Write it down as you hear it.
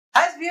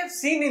we have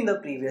seen in the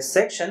previous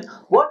section,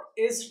 what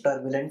is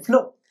turbulent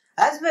flow,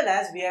 as well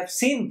as we have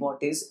seen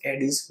what is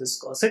eddy's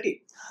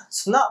viscosity.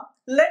 So now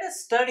let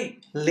us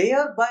study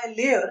layer by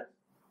layer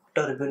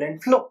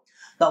turbulent flow.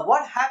 Now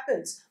what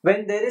happens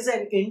when there is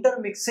an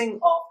intermixing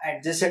of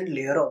adjacent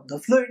layer of the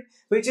fluid,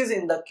 which is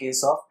in the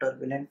case of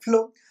turbulent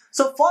flow.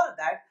 So for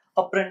that,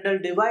 a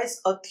Prandtl devised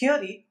a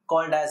theory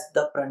called as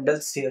the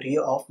Prandtl's theory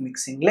of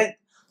mixing length.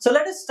 So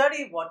let us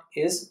study what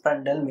is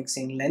Prandtl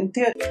mixing length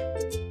theory.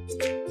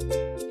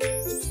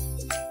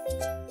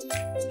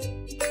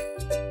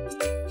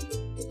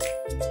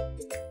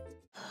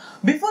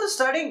 Before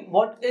studying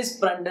what is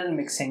Prandtl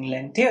mixing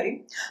length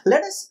theory,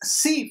 let us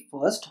see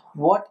first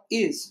what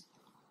is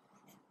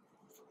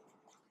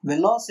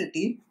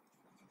velocity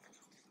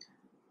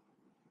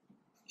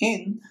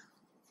in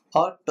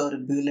a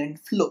turbulent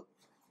flow.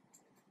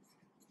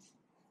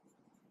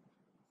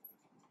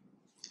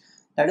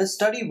 Let us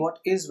study what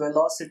is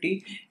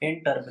velocity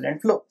in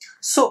turbulent flow.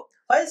 So,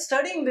 while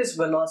studying this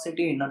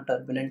velocity in a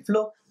turbulent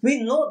flow,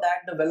 we know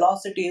that the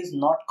velocity is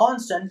not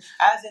constant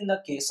as in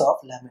the case of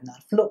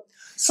laminar flow.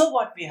 So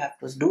what we have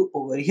to do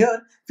over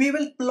here, we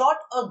will plot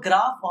a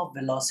graph of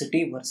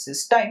velocity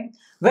versus time,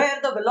 where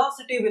the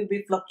velocity will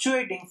be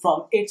fluctuating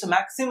from its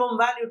maximum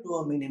value to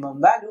a minimum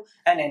value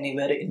and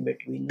anywhere in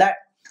between that.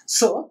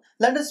 So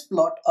let us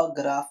plot a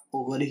graph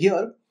over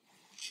here.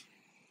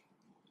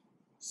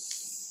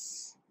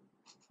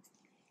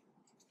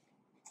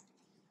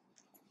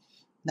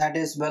 That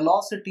is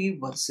velocity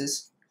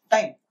versus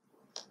time.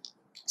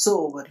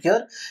 So over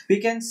here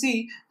we can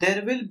see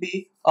there will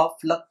be a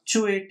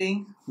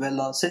fluctuating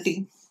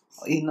velocity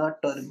in a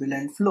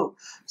turbulent flow.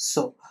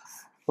 So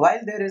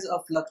while there is a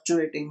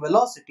fluctuating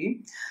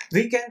velocity,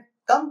 we can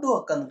come to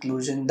a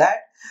conclusion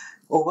that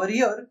over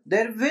here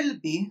there will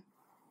be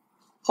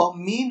a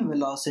mean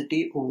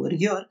velocity over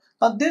here.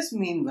 Now this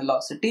mean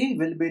velocity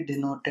will be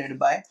denoted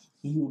by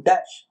u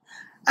dash,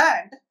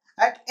 and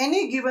at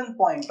any given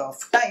point of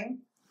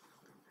time,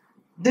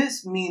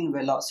 this mean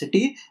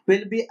velocity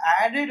will be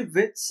added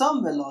with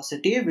some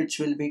velocity which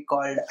will be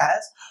called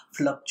as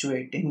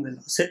fluctuating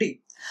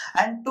velocity,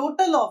 and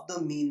total of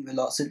the mean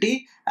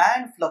velocity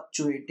and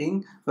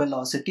fluctuating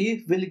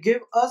velocity will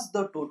give us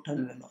the total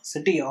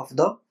velocity of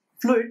the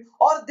fluid,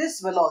 or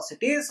this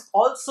velocity is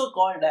also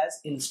called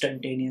as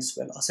instantaneous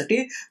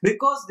velocity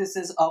because this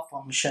is a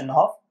function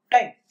of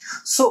time.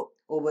 So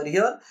over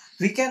here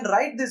we can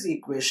write this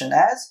equation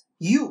as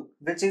u,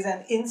 which is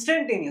an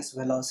instantaneous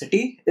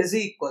velocity, is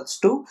equals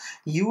to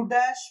u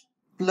dash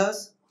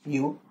plus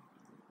u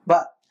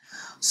bar.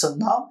 So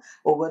now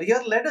over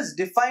here let us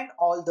define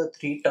all the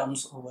three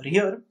terms over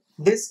here.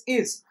 This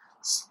is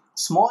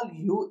small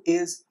u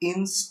is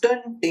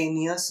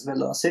instantaneous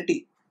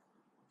velocity.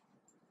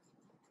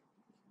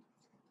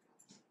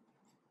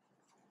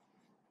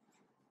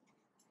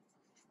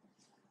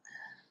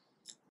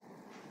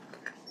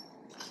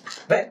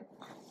 Well,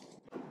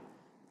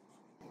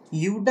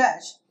 u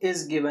dash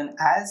is given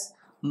as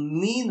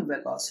mean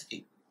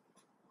velocity,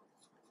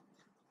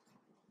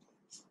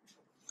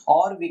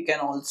 or we can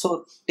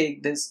also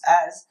take this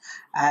as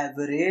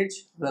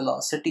average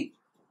velocity.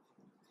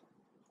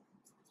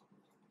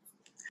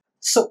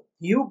 So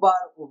u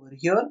bar over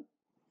here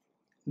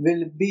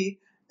will be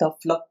the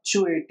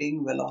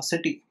fluctuating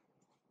velocity,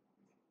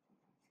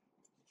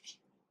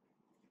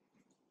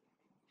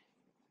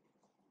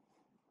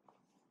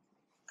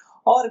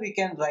 or we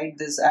can write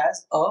this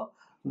as a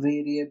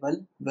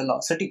variable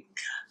velocity.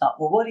 Now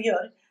over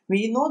here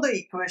we know the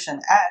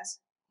equation as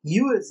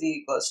u is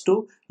equals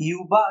to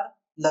u bar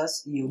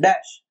plus u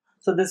dash.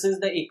 So this is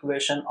the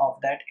equation of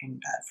that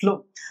entire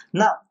flow.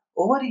 Now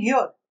over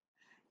here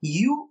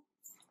u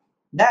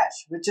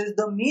dash, which is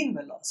the mean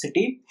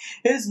velocity,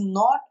 is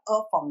not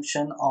a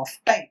function of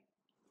time,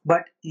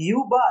 but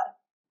u bar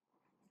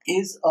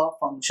is a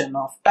function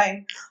of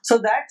time. So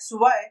that's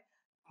why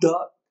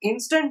the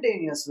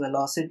instantaneous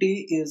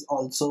velocity is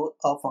also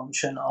a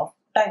function of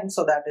time.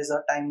 So that is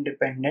a time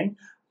dependent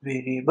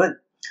variable.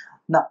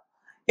 Now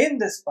in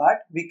this part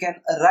we can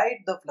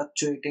write the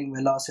fluctuating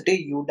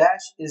velocity u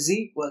dash is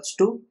equals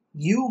to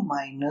u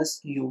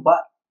minus u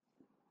bar.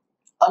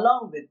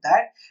 Along with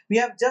that, we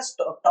have just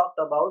talked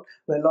about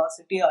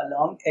velocity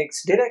along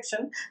x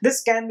direction.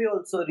 This can be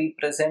also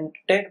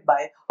represented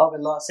by a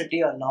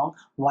velocity along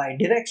y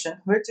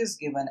direction, which is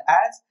given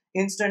as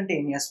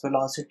instantaneous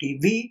velocity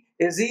v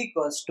is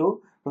equals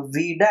to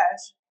v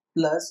dash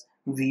plus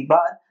v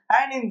bar,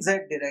 and in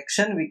z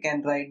direction we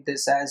can write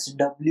this as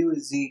w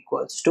is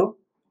equals to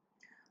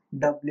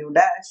w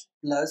dash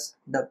plus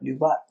w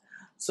bar.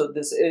 So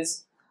this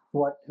is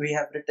what we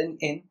have written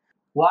in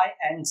y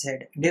and z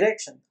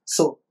direction.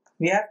 So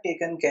we have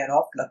taken care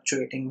of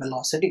fluctuating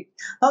velocity.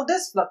 Now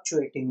this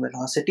fluctuating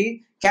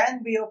velocity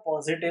can be a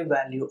positive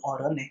value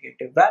or a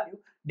negative value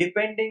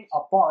depending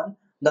upon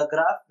the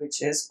graph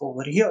which is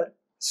over here.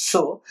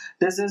 So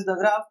this is the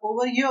graph.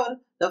 Over here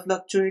the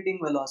fluctuating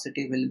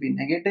velocity will be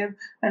negative,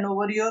 and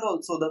over here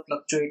also the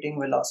fluctuating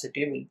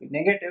velocity will be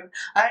negative,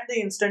 and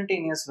the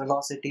instantaneous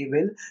velocity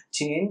will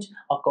change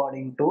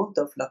according to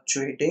the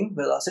fluctuating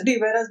velocity,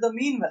 whereas the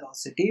mean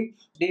velocity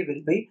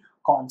will be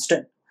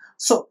constant.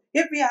 So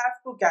if we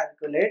have to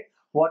calculate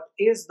what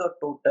is the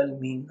total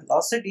mean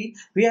velocity,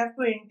 we have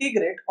to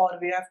integrate, or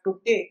we have to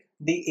take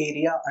the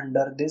area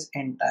under this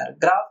entire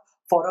graph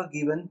for a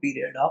given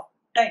period of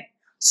time.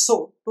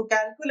 So to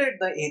calculate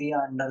the area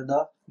under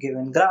the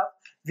given graph,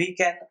 we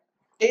can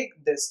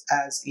take this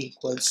as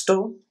equals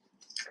to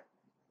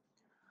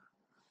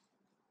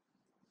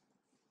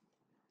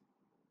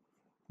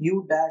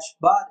u dash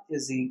bar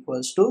is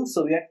equals to,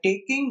 so we are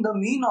taking the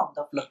mean of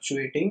the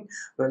fluctuating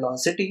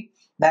velocity,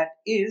 that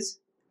is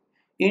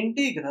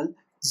integral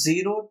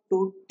 0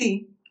 to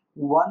t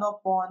 1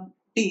 upon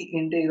t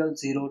integral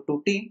 0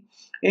 to t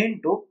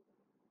into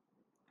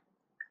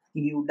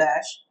u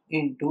dash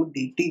into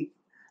dt.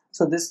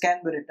 So this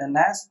can be written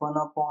as 1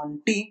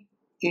 upon t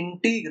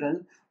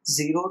integral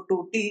 0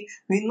 to t.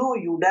 We know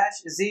u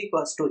dash is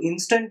equals to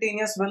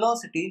instantaneous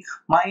velocity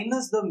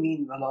minus the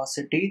mean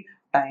velocity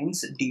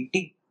times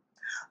dt.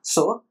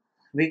 So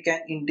we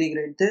can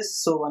integrate this.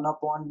 So 1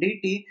 upon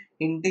dt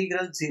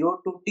integral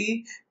 0 to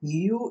t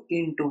u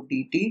into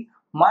dt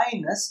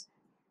minus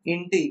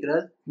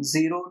integral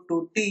 0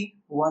 to t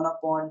 1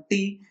 upon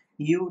t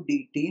u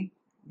dt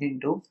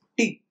into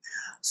t.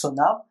 So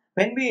now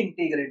when we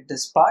integrate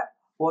this part,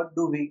 what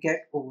do we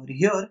get over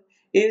here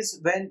is,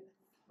 when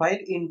while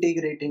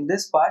integrating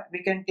this part,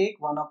 we can take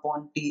 1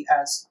 upon t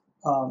as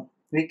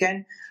we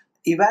can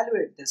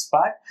evaluate this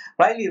part.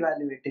 While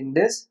evaluating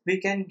this, we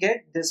can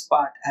get this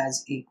part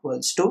as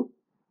equals to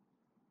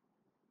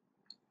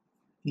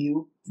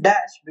u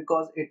dash,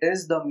 because it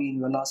is the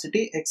mean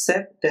velocity,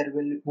 except there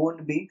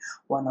won't be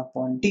 1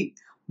 upon t,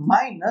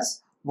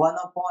 minus 1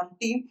 upon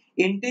t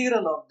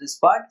integral of this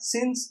part,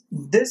 since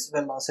this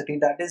velocity,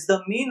 that is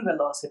the mean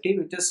velocity,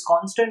 which is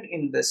constant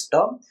in this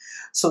term,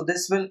 so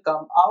this will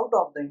come out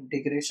of the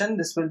integration.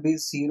 This will be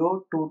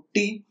 0 to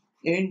t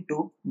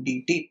into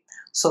dt.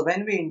 So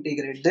when we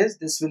integrate this,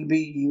 this will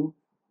be u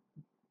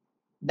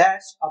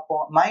dash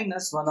upon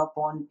minus 1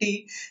 upon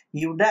t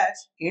u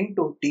dash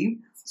into t.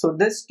 So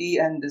this t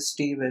and this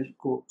t will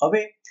go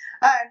away,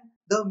 and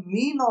the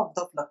mean of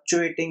the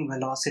fluctuating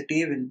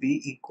velocity will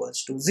be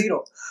equals to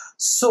 0.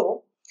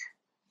 So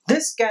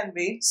this can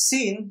be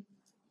seen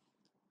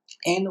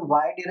in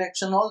y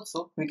direction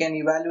also. We can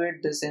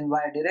evaluate this in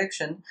y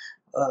direction.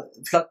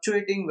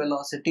 Fluctuating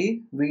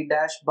velocity v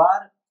dash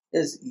bar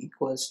is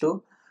equals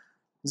to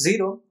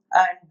 0,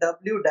 and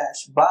w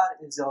dash bar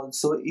is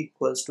also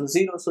equals to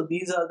 0. So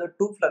these are the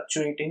two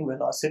fluctuating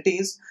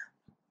velocities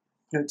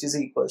which is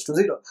equals to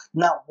 0.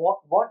 Now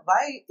what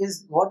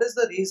is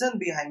the reason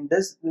behind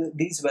this?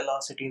 These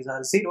velocities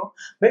are 0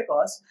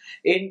 because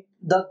in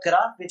the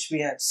graph which we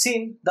have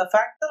seen, the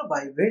factor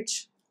by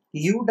which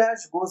u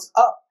dash goes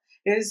up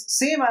is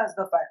same as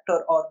the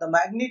factor or the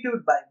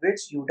magnitude by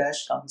which u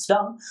dash comes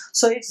down.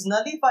 So it's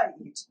nullify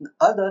each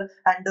other,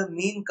 and the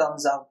mean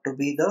comes out to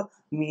be the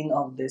mean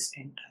of this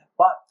entire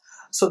part.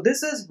 So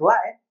this is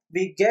why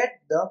we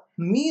get the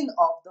mean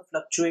of the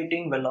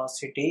fluctuating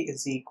velocity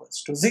is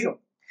equals to 0.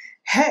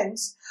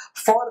 Hence,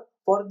 for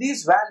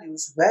these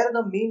values where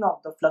the mean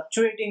of the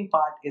fluctuating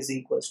part is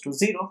equals to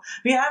 0,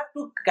 we have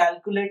to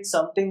calculate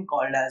something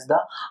called as the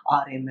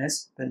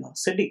RMS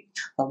velocity.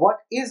 Now,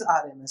 what is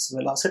RMS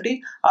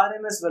velocity?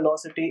 RMS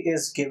velocity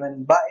is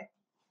given by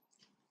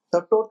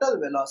the total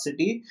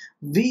velocity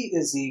V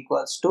is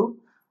equals to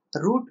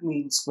root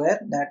mean square,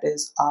 that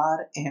is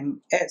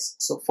RMS.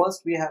 So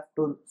first we have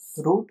to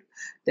root,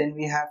 then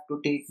we have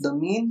to take the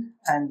mean,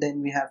 and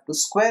then we have to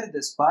square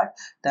this part,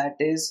 that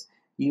is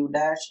u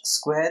dash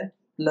square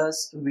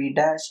plus v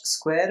dash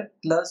square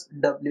plus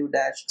w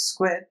dash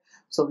square.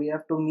 So we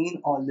have to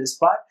mean all this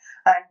part,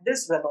 and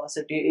this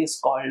velocity is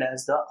called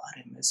as the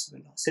RMS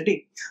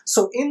velocity.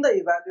 So in the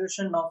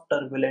evaluation of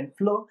turbulent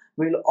flow,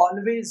 we'll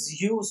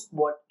always use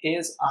what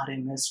is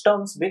RMS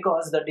terms,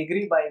 because the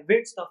degree by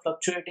which the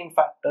fluctuating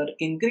factor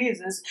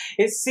increases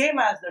is same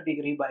as the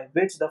degree by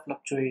which the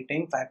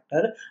fluctuating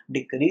factor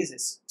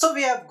decreases. So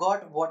we have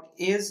got what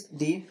is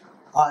the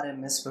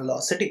RMS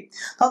velocity.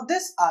 Now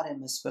this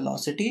RMS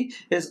velocity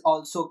is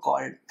also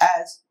called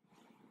as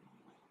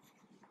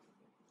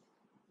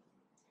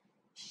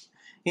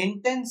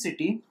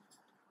intensity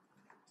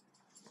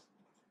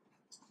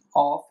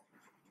of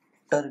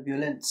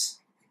turbulence.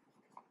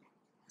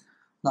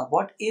 Now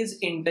what is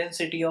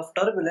intensity of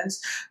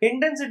turbulence?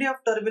 Intensity of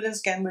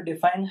turbulence can be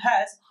defined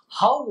as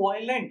how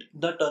violent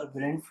the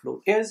turbulent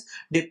flow is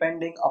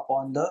depending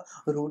upon the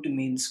root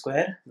mean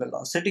square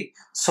velocity.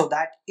 So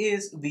that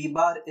is V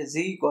bar is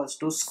equals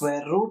to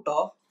square root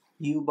of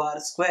U bar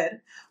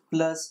square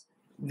plus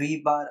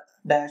V bar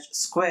dash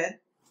square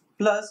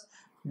plus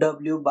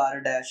W bar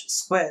dash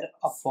square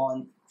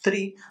upon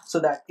 3. So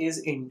that is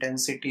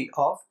intensity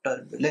of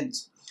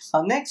turbulence.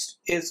 Now next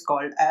is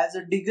called as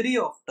a degree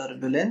of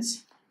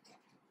turbulence.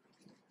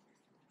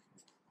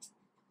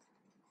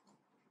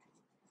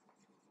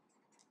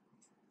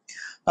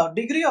 Now,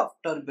 degree of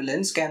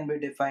turbulence can be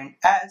defined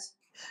as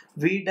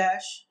V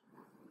dash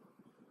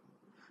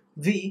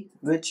V,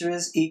 which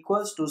is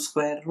equals to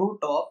square root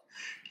of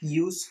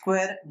U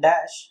square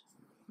dash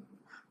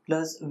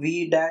plus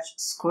V dash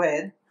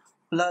square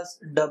plus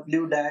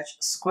W dash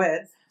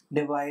square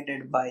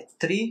divided by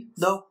 3,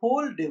 the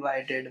whole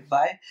divided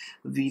by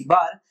V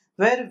bar,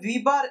 where V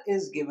bar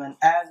is given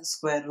as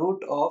square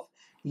root of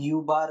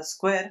U bar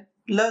square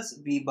plus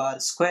V bar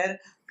square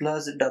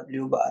plus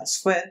W bar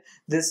square.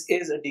 This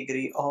is a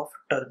degree of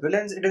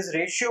turbulence. It is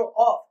ratio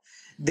of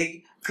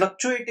the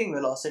fluctuating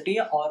velocity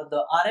or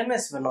the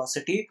RMS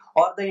velocity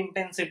or the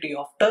intensity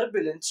of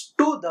turbulence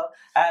to the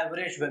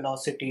average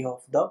velocity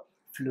of the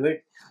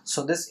fluid.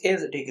 So this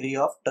is a degree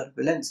of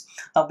turbulence.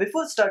 Now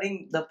before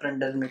studying the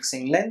Prandtl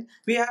mixing length,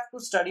 we have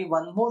to study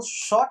one more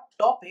short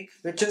topic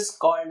which is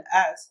called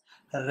as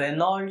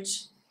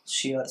Reynolds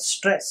shear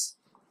stress.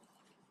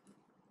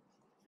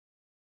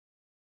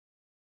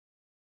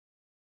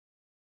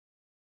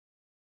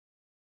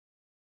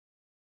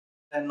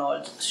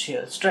 Reynolds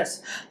shear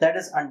stress. Let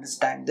us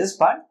understand this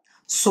part.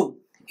 So,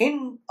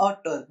 in a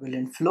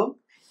turbulent flow,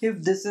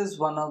 if this is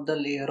one of the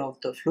layer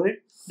of the fluid,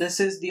 this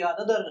is the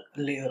other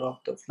layer of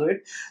the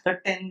fluid, the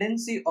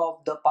tendency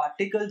of the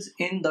particles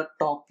in the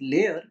top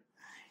layer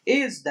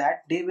is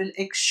that they will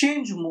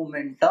exchange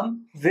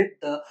momentum with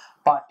the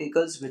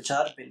particles which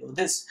are below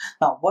this.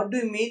 Now, what do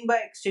you mean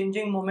by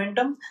exchanging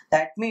momentum?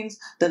 That means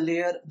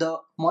the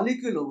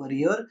molecule over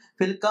here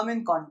will come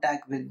in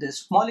contact with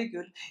this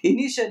molecule.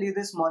 Initially,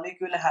 this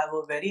molecule have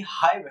a very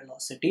high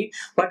velocity,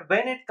 but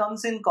when it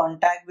comes in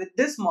contact with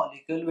this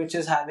molecule, which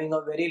is having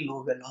a very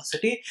low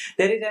velocity,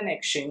 there is an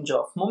exchange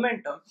of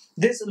momentum.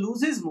 This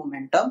loses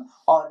momentum,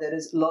 or there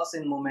is loss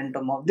in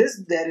momentum of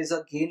this, there is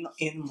a gain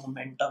in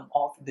momentum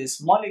of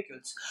these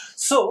molecules.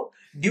 So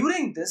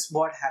during this,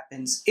 what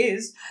happens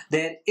is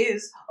there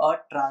is a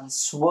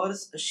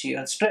transverse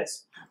shear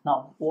stress.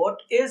 Now what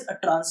is a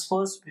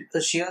transverse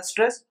shear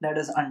stress? Let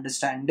us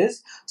understand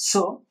this.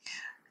 So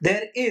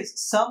there is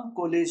some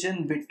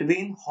collision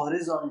between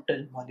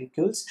horizontal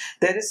molecules,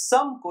 there is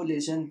some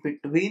collision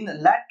between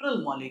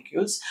lateral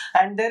molecules,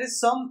 and there is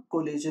some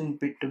collision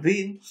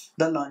between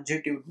the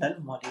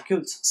longitudinal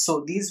molecules.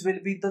 So these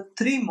will be the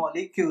three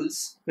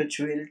molecules which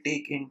we'll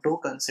take into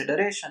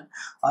consideration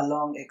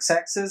along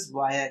x-axis,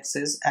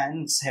 y-axis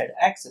and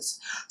z-axis.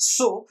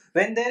 So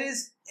when there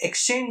is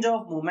exchange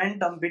of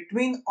momentum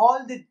between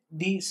all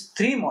these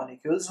three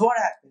molecules, what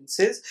happens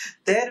is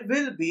there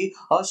will be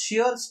a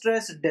shear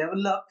stress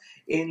develop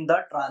in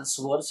the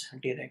transverse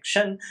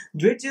direction,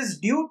 which is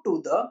due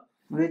to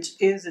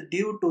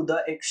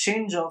the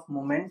exchange of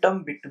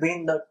momentum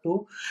between the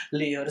two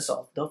layers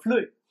of the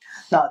fluid.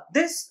 Now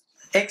this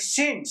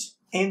exchange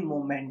in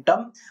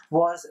momentum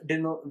was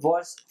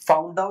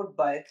found out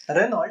by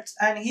Reynolds,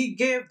 and he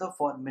gave the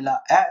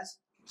formula as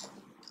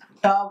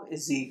tau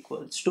is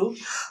equals to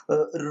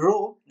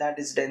rho, that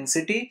is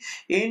density,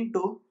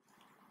 into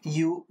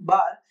u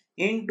bar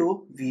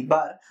into v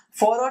bar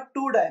for a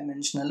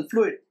two-dimensional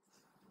fluid.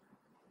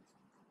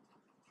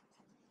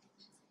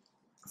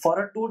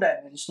 For a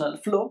two-dimensional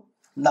flow,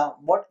 now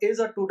what is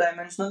a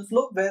two-dimensional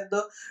flow? Where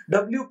the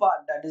w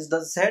part, that is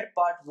the z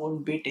part,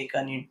 won't be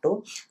taken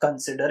into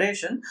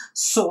consideration.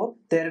 So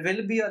there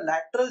will be a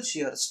lateral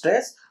shear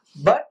stress,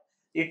 but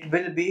it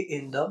will be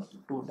in the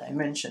two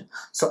dimension.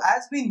 So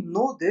as we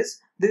know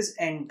this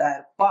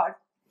entire part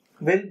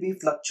will be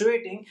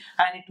fluctuating,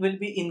 and it will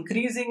be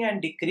increasing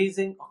and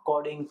decreasing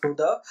according to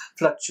the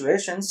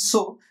fluctuations.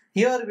 So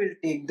here we'll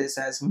take this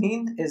as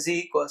mean is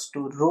equals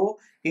to rho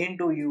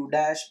into u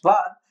dash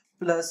bar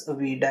plus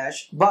v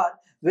dash bar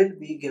will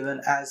be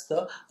given as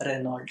the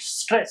Reynolds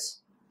stress.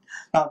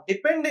 Now,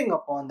 depending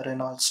upon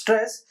Reynolds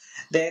stress,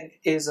 there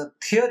is a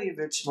theory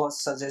which was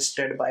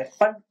suggested by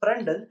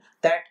Prandtl,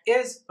 that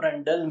is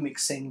Prandtl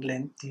mixing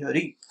length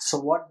theory. So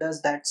what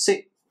does that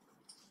say?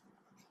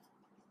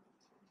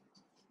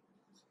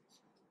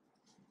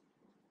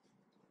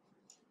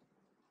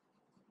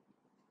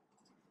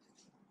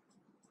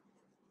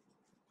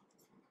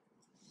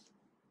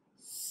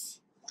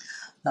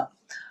 Now,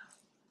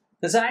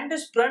 the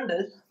scientist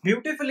Prandtl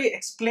beautifully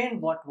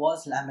explained what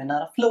was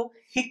laminar flow.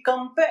 He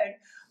compared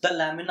the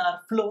laminar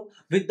flow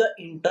with the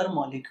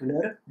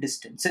intermolecular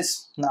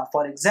distances. Now,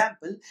 for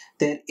example,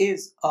 there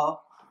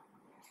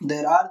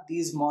are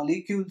these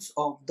molecules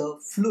of the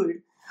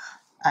fluid,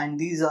 and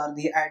these are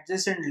the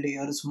adjacent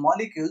layers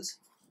molecules.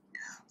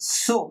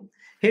 So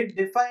he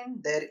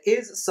defined there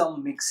is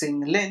some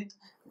mixing length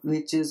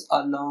which is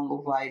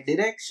along y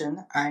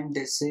direction, and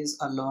this is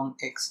along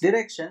x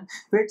direction,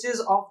 which is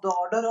of the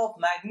order of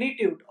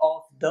magnitude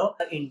of the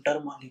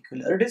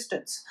intermolecular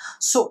distance.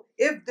 So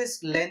if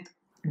this length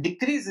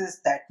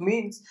decreases, that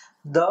means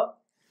the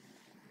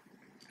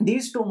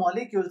these two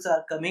molecules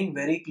are coming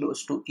very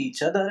close to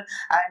each other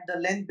and the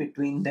length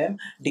between them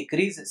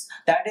decreases.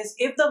 That is,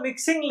 if the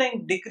mixing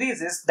length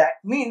decreases,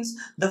 that means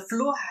the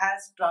flow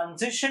has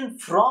transitioned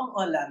from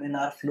a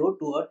laminar flow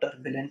to a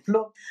turbulent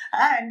flow.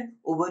 And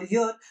over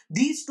here,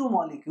 these two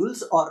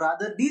molecules, or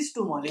rather these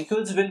two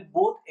molecules, will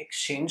both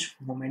exchange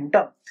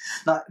momentum.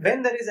 Now,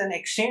 when there is an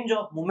exchange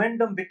of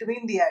momentum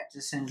between the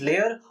adjacent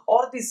layer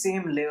or the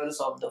same layers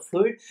of the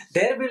fluid,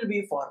 there will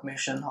be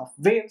formation of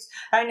waves,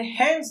 and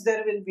hence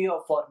there will be a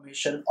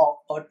formation of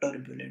a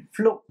turbulent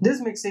flow.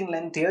 This mixing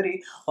length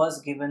theory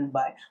was given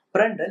by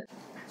Prandtl.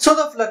 So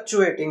the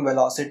fluctuating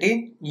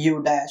velocity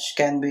U dash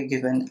can be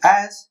given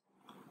as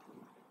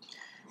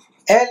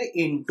L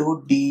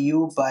into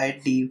du by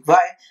dy,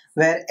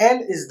 where L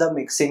is the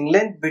mixing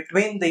length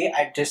between the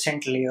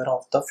adjacent layer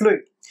of the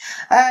fluid,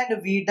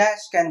 and V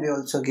dash can be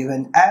also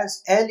given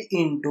as L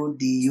into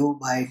du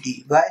by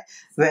dy,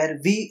 where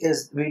V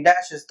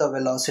dash is the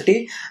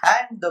velocity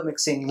and the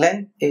mixing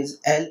length is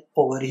L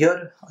over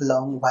here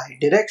along y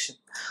direction.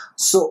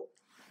 So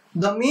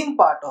the mean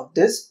part of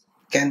this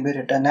can be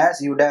written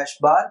as U dash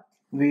bar,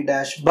 V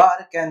dash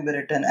bar can be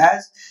written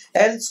as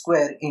L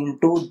square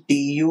into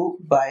du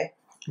by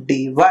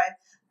dy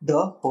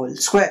the whole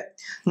square.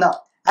 Now,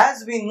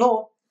 as we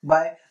know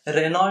by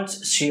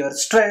Reynolds shear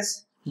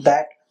stress,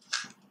 that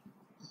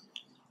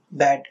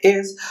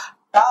is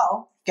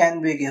tau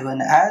can be given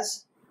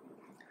as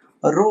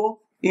rho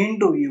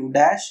into U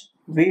dash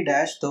V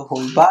dash the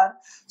whole bar.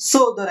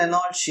 So the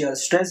Reynolds shear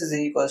stress is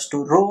equals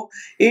to rho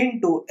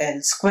into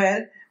L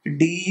square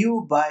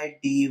du by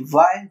dy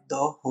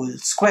the whole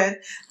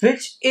square,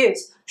 which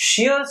is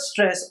shear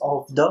stress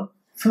of the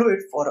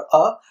fluid for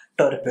a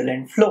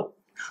turbulent flow.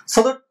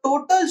 So the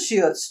total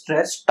shear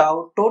stress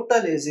tau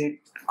total is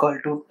equal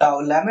to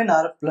tau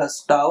laminar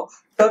plus tau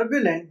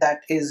turbulent, that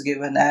is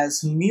given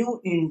as mu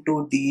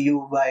into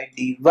du by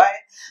dy,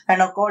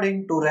 and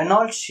according to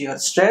Reynolds shear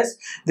stress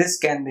this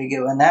can be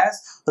given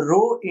as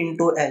rho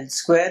into L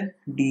square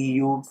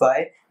du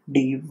by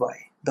dy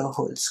the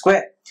whole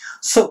square.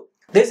 So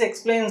this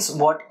explains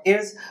what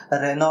is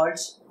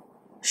Reynolds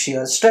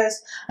shear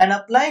stress, and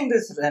applying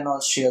this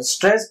Reynolds shear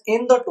stress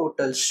in the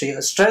total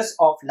shear stress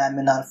of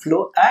laminar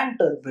flow and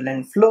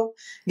turbulent flow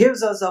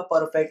gives us a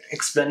perfect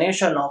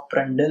explanation of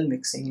Prandtl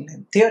mixing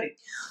length theory.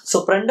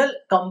 So Prandtl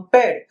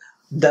compared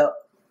the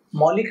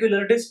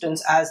molecular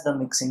distance as the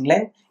mixing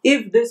length.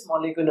 If this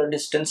molecular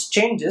distance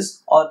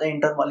changes or the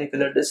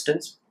intermolecular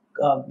distance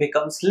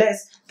becomes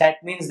less,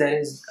 that means there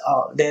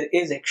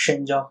is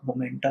exchange of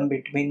momentum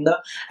between the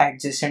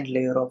adjacent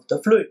layer of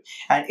the fluid,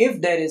 and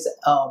if there is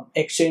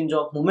exchange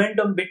of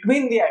momentum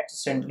between the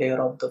adjacent layer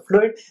of the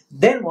fluid,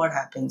 then what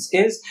happens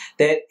is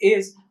there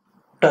is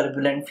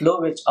turbulent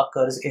flow which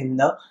occurs in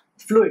the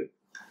fluid.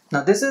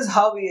 Now this is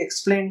how we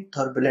explain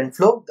turbulent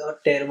flow.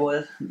 There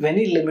were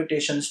many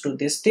limitations to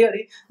this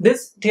theory.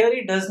 This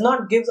theory does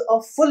not give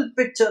a full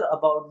picture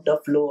about the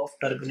flow of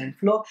turbulent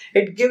flow.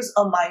 It gives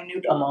a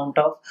minute amount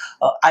of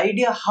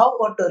idea how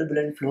a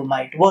turbulent flow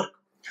might work.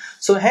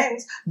 So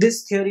hence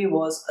this theory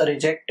was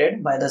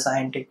rejected by the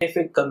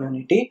scientific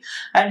community,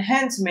 and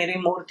hence many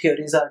more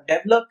theories are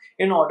developed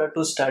in order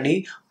to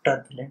study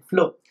turbulent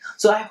flow.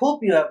 So I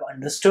hope you have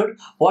understood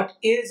what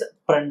is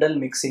Prandtl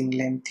mixing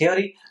length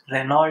theory,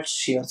 Reynolds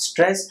shear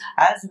stress,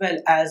 as well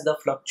as the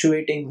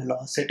fluctuating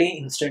velocity,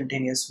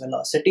 instantaneous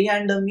velocity,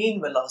 and the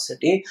mean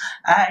velocity,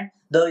 and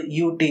the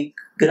UT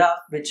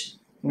graph which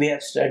we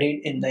have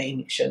studied in the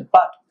initial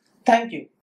part. Thank you.